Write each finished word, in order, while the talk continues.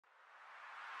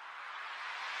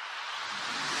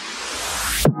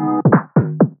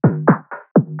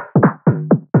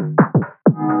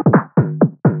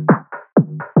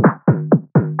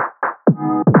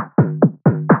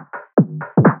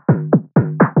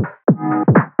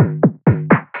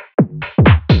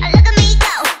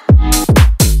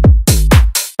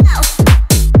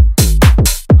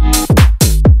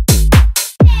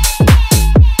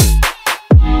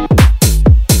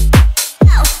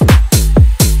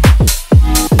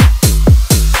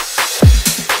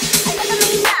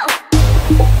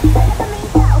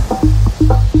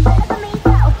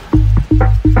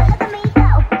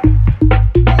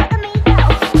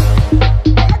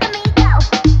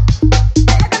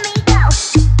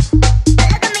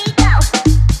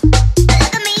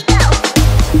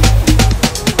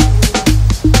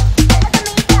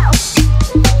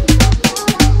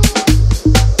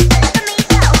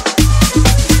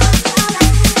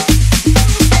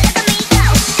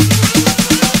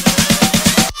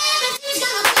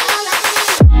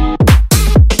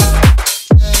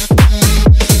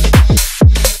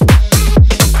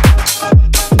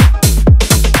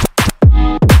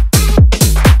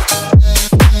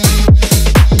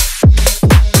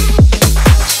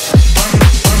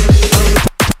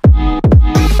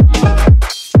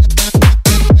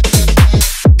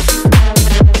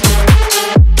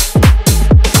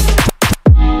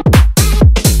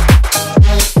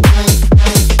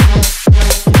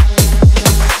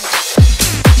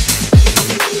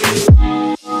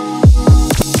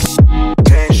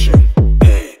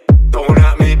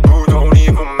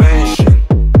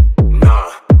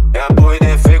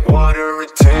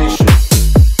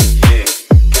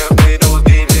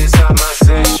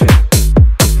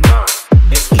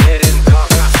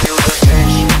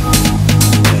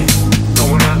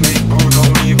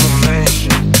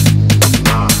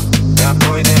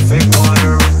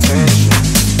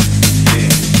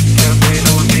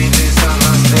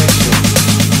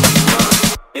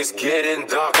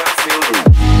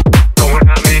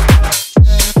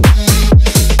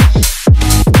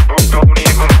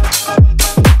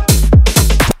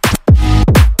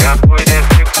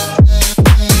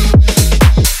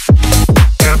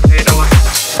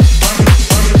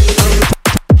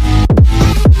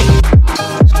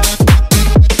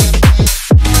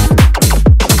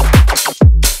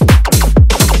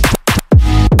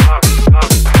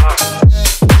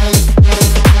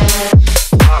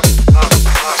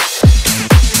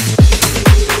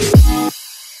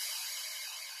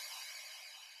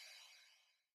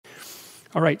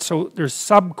All right, so there's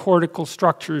subcortical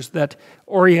structures that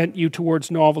orient you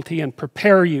towards novelty and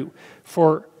prepare you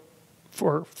for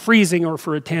freezing or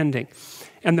for attending.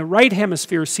 And the right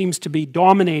hemisphere seems to be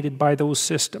dominated by those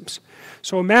systems.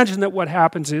 So imagine that what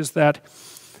happens is that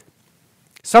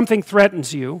something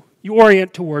threatens you, you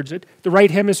orient towards it, the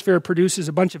right hemisphere produces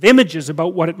a bunch of images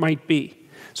about what it might be.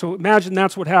 So imagine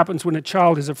that's what happens when a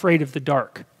child is afraid of the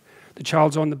dark. The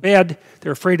child's on the bed,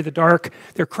 they're afraid of the dark,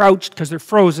 they're crouched because they're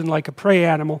frozen like a prey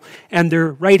animal, and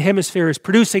their right hemisphere is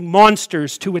producing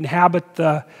monsters to inhabit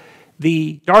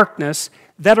the darkness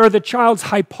that are the child's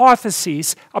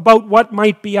hypotheses about what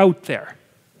might be out there.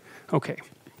 Okay.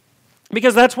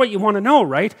 Because that's what you want to know,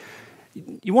 right?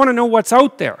 You want to know what's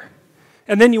out there.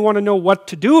 And then you want to know what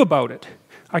to do about it.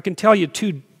 I can tell you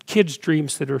 2 kids'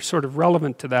 dreams that are sort of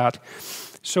relevant to that.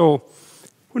 So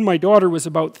when my daughter was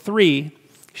about 3,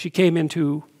 she came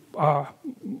into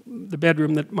the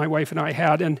bedroom that my wife and I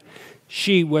had, and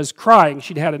she was crying.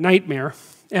 She'd had a nightmare.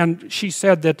 And she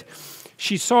said that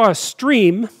she saw a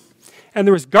stream, and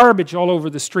there was garbage all over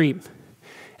the stream.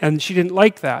 And she didn't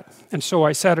like that. And so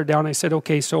I sat her down. I said,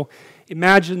 okay, so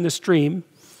imagine the stream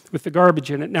with the garbage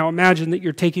in it. Now imagine that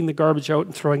you're taking the garbage out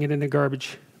and throwing it in a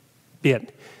garbage bin.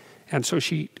 And so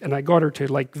I got her to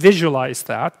like visualize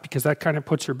that, because that kind of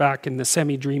puts her back in the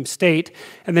semi-dream state.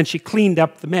 And then she cleaned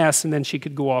up the mess, and then she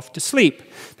could go off to sleep.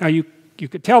 Now you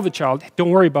could tell the child, don't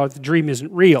worry about it, the dream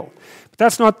isn't real.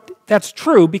 But that's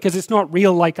true, because it's not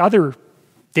real like other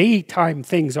daytime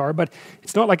things are, but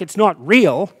it's not like it's not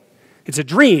real. It's a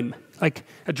dream. Like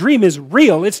a dream is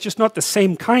real, it's just not the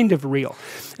same kind of real.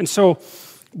 And so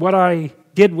what I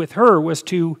did with her was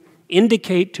to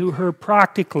indicate to her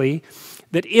practically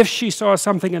that if she saw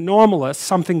something anomalous,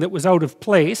 something that was out of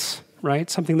place, right,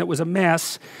 something that was a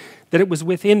mess, that it was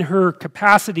within her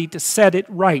capacity to set it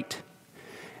right.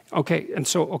 Okay,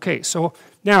 so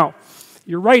now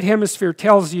your right hemisphere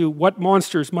tells you what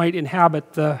monsters might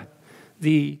inhabit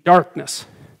the darkness.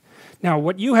 Now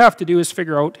what you have to do is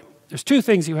figure out, there's 2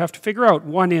 things you have to figure out.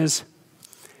 One is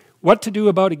what to do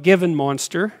about a given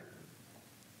monster.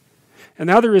 And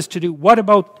the other is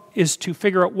to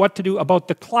figure out what to do about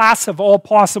the class of all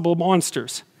possible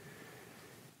monsters.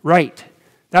 Right.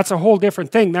 That's a whole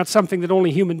different thing. That's something that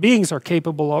only human beings are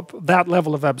capable of, that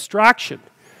level of abstraction.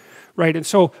 Right. And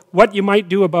so what you might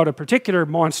do about a particular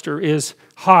monster is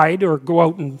hide or go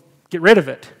out and get rid of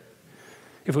it.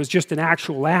 If it was just an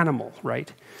actual animal,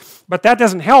 right? But that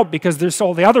doesn't help, because there's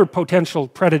all the other potential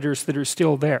predators that are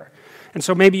still there. And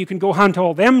so maybe you can go hunt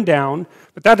all them down,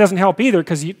 but that doesn't help either,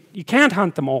 because you can't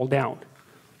hunt them all down.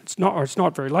 It's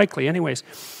not very likely anyways.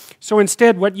 So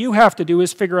instead, what you have to do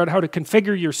is figure out how to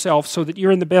configure yourself so that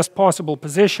you're in the best possible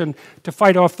position to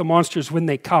fight off the monsters when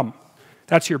they come.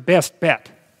 That's your best bet.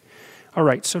 All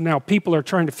right, so now people are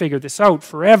trying to figure this out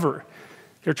forever.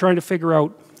 They're trying to figure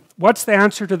out what's the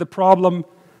answer to the problem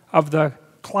of the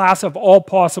class of all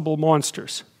possible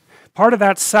monsters. Part of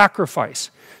that's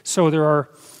sacrifice. So there are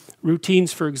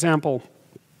routines, for example,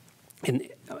 in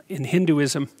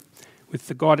Hinduism, with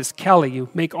the goddess Kali. You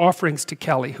make offerings to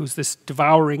Kali, who's this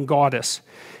devouring goddess,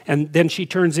 and then she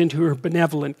turns into her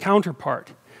benevolent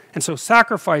counterpart. And so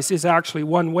sacrifice is actually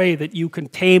one way that you can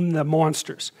tame the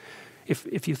monsters.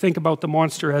 If you think about the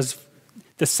monster as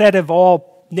the set of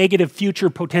all negative future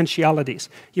potentialities,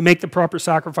 you make the proper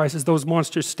sacrifices, those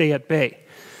monsters stay at bay.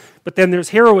 But then there's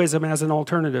heroism as an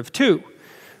alternative too,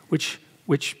 which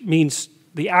means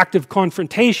the active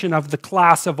confrontation of the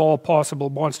class of all possible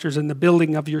monsters and the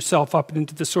building of yourself up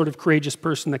into the sort of courageous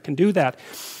person that can do that.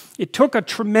 It took a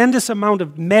tremendous amount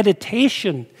of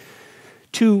meditation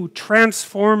to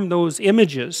transform those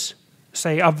images,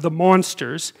 say, of the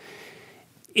monsters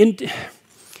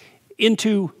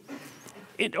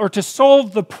or to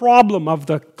solve the problem of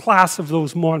the class of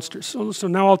those monsters. So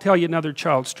now I'll tell you another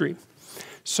child's dream.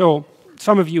 So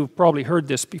some of you have probably heard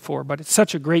this before, but it's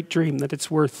such a great dream that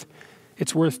it's worth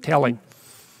telling.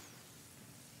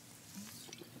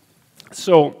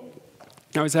 So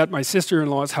I was at my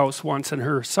sister-in-law's house once, and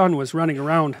her son was running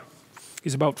around.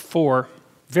 He's about 4,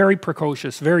 very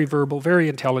precocious, very verbal, very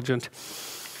intelligent,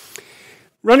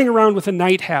 running around with a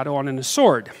night hat on and a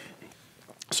sword.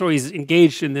 So he's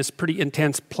engaged in this pretty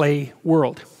intense play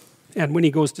world. And when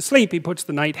he goes to sleep, he puts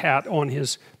the night hat on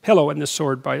his pillow and the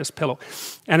sword by his pillow.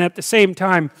 And at the same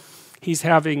time, he's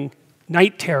having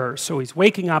night terrors. So he's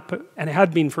waking up, and it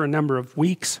had been for a number of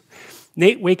weeks,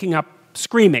 waking up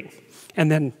screaming,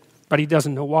 but he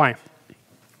doesn't know why.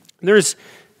 There's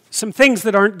some things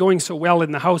that aren't going so well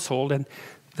in the household, and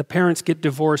the parents get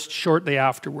divorced shortly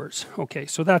afterwards. Okay,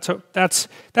 so that's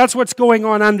what's going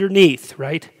on underneath,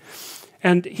 right?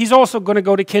 And he's also going to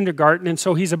go to kindergarten, and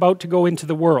so he's about to go into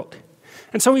the world.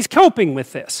 And so he's coping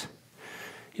with this,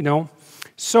 you know.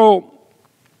 So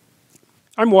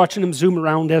I'm watching him zoom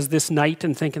around as this night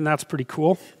and thinking that's pretty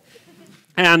cool.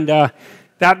 And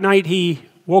that night he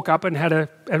woke up and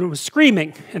and was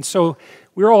screaming. And so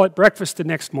we were all at breakfast the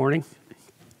next morning.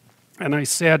 And I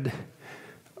said,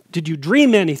 "Did you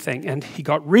dream anything?" And he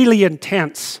got really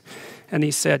intense. And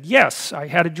he said, "Yes, I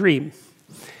had a dream."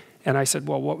 And I said,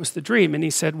 "Well, what was the dream?" And he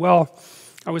said, "Well,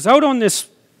 I was out on this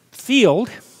field,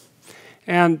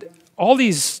 and all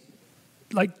these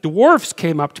like dwarfs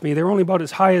came up to me. They were only about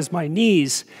as high as my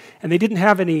knees, and they didn't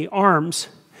have any arms.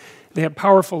 They had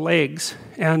powerful legs,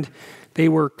 and they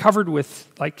were covered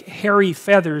with like hairy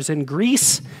feathers and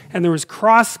grease, and there was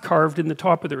cross carved in the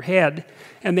top of their head,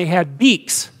 and they had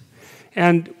beaks.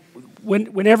 And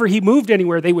whenever he moved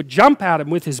anywhere, they would jump at him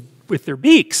with their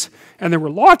beaks, and there were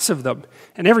lots of them.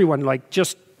 And everyone like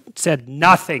just said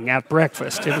nothing at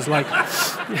breakfast. It was like,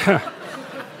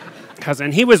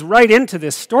 and he was right into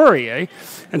this story, eh?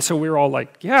 And so we were all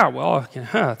like, yeah, well,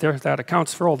 that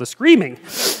accounts for all the screaming.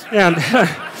 And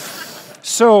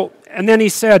and then he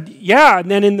said, yeah, and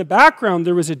then in the background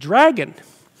there was a dragon.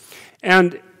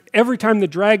 And every time the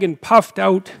dragon puffed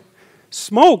out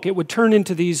smoke, it would turn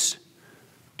into these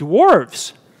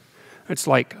dwarves. It's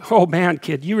like, oh man,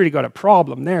 kid, you really got a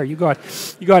problem there. You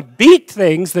got beaked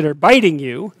things that are biting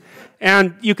you,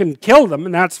 and you can kill them,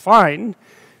 and that's fine.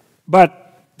 But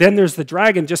then there's the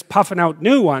dragon just puffing out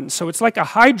new ones. So it's like a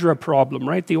hydra problem,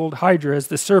 right? The old hydra is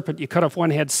the serpent. You cut off one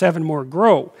head, 7 more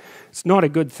grow. It's not a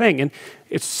good thing. And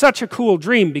it's such a cool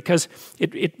dream because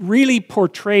it really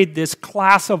portrayed this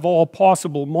class of all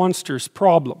possible monsters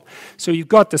problem. So you've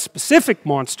got the specific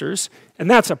monsters, and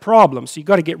that's a problem. So you've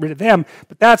got to get rid of them.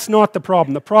 But that's not the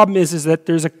problem. The problem is that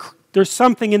there's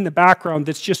something in the background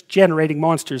that's just generating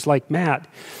monsters like mad.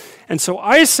 And so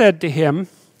I said to him,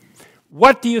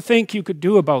 what do you think you could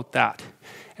do about that?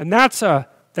 And that's a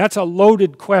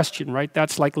loaded question, right?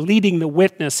 That's like leading the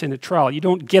witness in a trial. You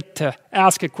don't get to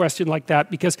ask a question like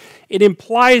that because it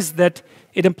implies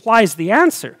the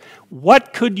answer.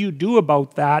 What could you do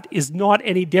about that is not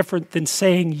any different than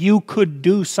saying you could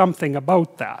do something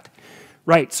about that,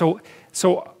 right? So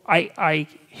I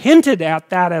hinted at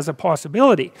that as a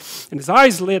possibility, and his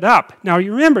eyes lit up. Now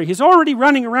you remember, he's already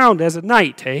running around as a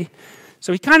knight, eh?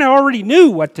 So he kind of already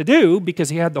knew what to do because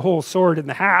he had the whole sword and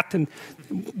the hat, and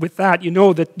with that you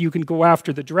know that you can go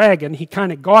after the dragon. He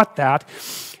kind of got that.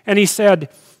 And he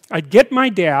said, I'd get my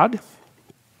dad,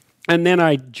 and then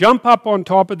I'd jump up on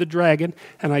top of the dragon,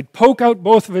 and I'd poke out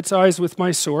both of its eyes with my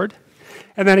sword,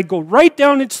 and then I'd go right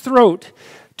down its throat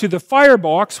to the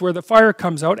firebox where the fire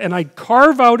comes out, and I'd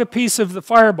carve out a piece of the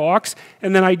firebox,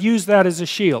 and then I'd use that as a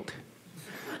shield.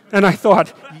 And I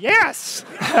thought, yes!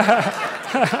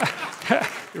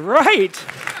 Right.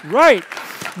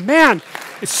 Man,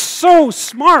 it's so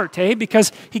smart, eh?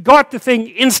 Because he got the thing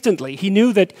instantly. He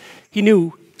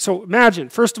knew. So imagine,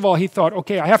 first of all, he thought,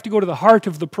 okay, I have to go to the heart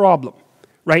of the problem,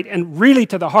 right? And really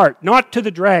to the heart, not to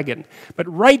the dragon,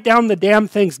 but right down the damn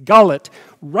thing's gullet,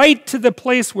 right to the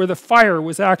place where the fire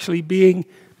was actually being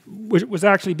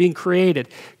created.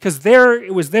 Because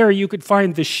it was there you could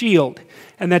find the shield,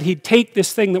 and that he'd take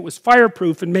this thing that was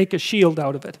fireproof and make a shield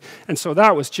out of it. And so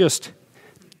that was just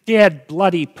dead,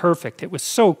 bloody perfect. It was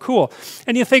so cool.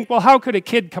 And you think, well, how could a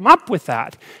kid come up with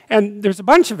that? And there's a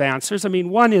bunch of answers. I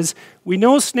mean, one is, we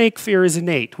know snake fear is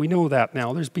innate. We know that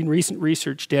now. There's been recent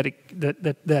research that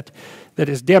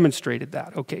has demonstrated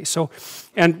that. Okay, so,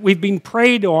 and we've been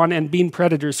preyed on and been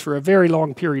predators for a very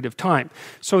long period of time.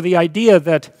 So the idea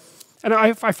that, and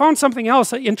I found something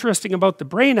else interesting about the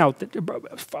brain out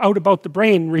about the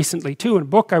brain recently too, in a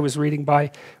book I was reading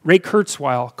by Ray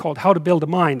Kurzweil called How to Build a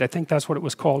Mind. I think that's what it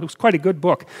was called. It was quite a good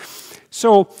book.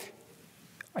 So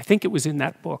I think it was in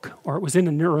that book, or it was in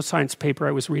a neuroscience paper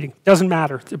I was reading. Doesn't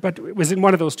matter, but it was in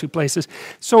one of those two places.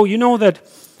 So you know that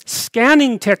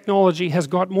scanning technology has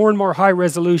got more and more high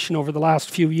resolution over the last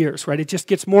few years, right? It just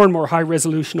gets more and more high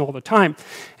resolution all the time.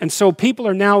 And so people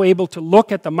are now able to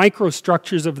look at the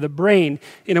microstructures of the brain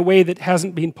in a way that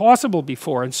hasn't been possible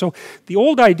before. And so the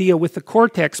old idea with the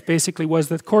cortex basically was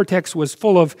that the cortex was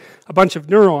full of a bunch of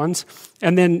neurons,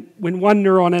 and then when one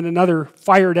neuron and another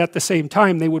fired at the same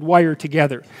time, they would wire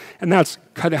together. And that's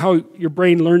kind of how your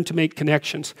brain learned to make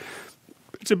connections.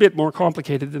 It's a bit more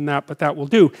complicated than that, but that will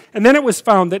do. And then it was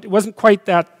found that it wasn't quite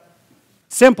that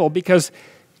simple, because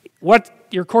what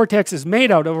your cortex is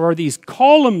made out of are these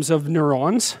columns of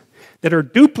neurons that are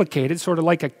duplicated, sort of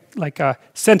like a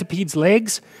centipede's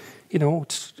legs. You know,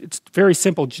 it's very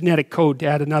simple genetic code to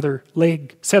add another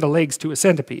set of legs to a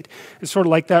centipede. It's sort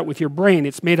of like that with your brain.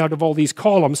 It's made out of all these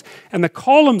columns, and the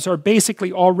columns are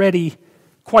basically already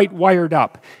quite wired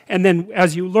up. And then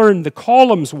as you learn, the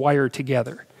columns wire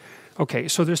together. Okay,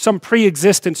 so there's some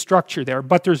pre-existent structure there,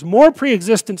 but there's more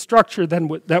pre-existent structure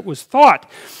than that was thought.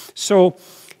 So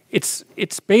it's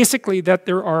basically that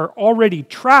there are already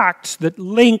tracts that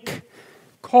link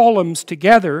columns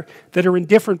together that are in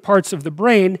different parts of the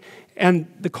brain, and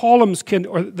the columns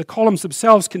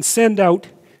themselves can send out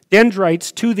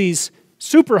dendrites to these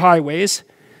superhighways,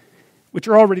 which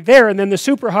are already there, and then the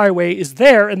superhighway is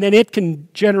there, and then it can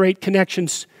generate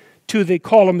connections to the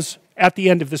columns at the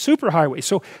end of the superhighway.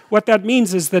 So what that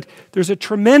means is that there's a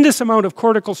tremendous amount of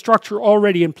cortical structure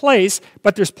already in place,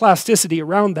 but there's plasticity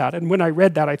around that. And when I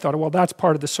read that, I thought, well, that's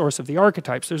part of the source of the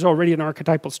archetypes. There's already an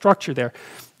archetypal structure there,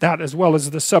 that as well as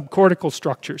the subcortical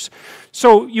structures.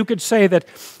 So you could say that,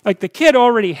 like, the kid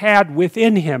already had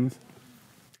within him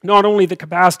not only the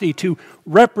capacity to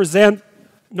represent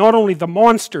not only the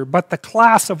monster, but the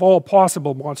class of all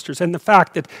possible monsters, and the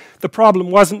fact that the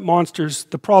problem wasn't monsters,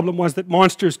 the problem was that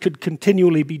monsters could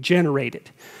continually be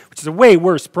generated, which is a way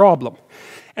worse problem.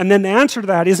 And then the answer to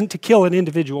that isn't to kill an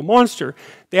individual monster.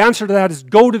 The answer to that is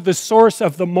go to the source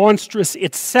of the monstrous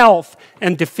itself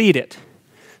and defeat it.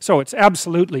 So it's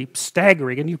absolutely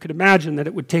staggering, and you could imagine that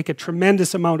it would take a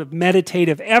tremendous amount of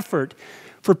meditative effort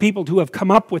for people to have come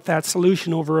up with that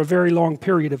solution over a very long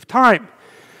period of time.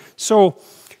 So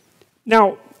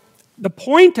now, the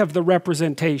point of the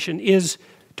representation is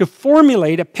to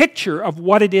formulate a picture of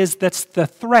what it is that's the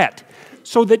threat,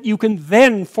 so that you can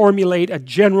then formulate a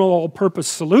general all-purpose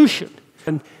solution.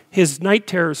 And his night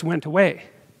terrors went away.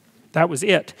 That was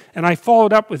it. And I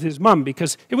followed up with his mom,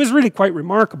 because it was really quite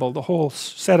remarkable, the whole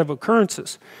set of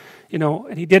occurrences. You know,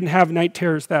 and he didn't have night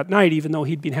terrors that night, even though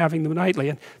he'd been having them nightly,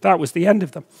 and that was the end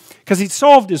of them. Because he'd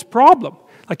solved his problem.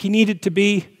 Like, he needed to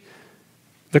be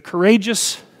the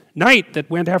courageous knight that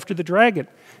went after the dragon.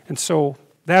 And so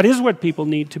that is what people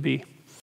need to be.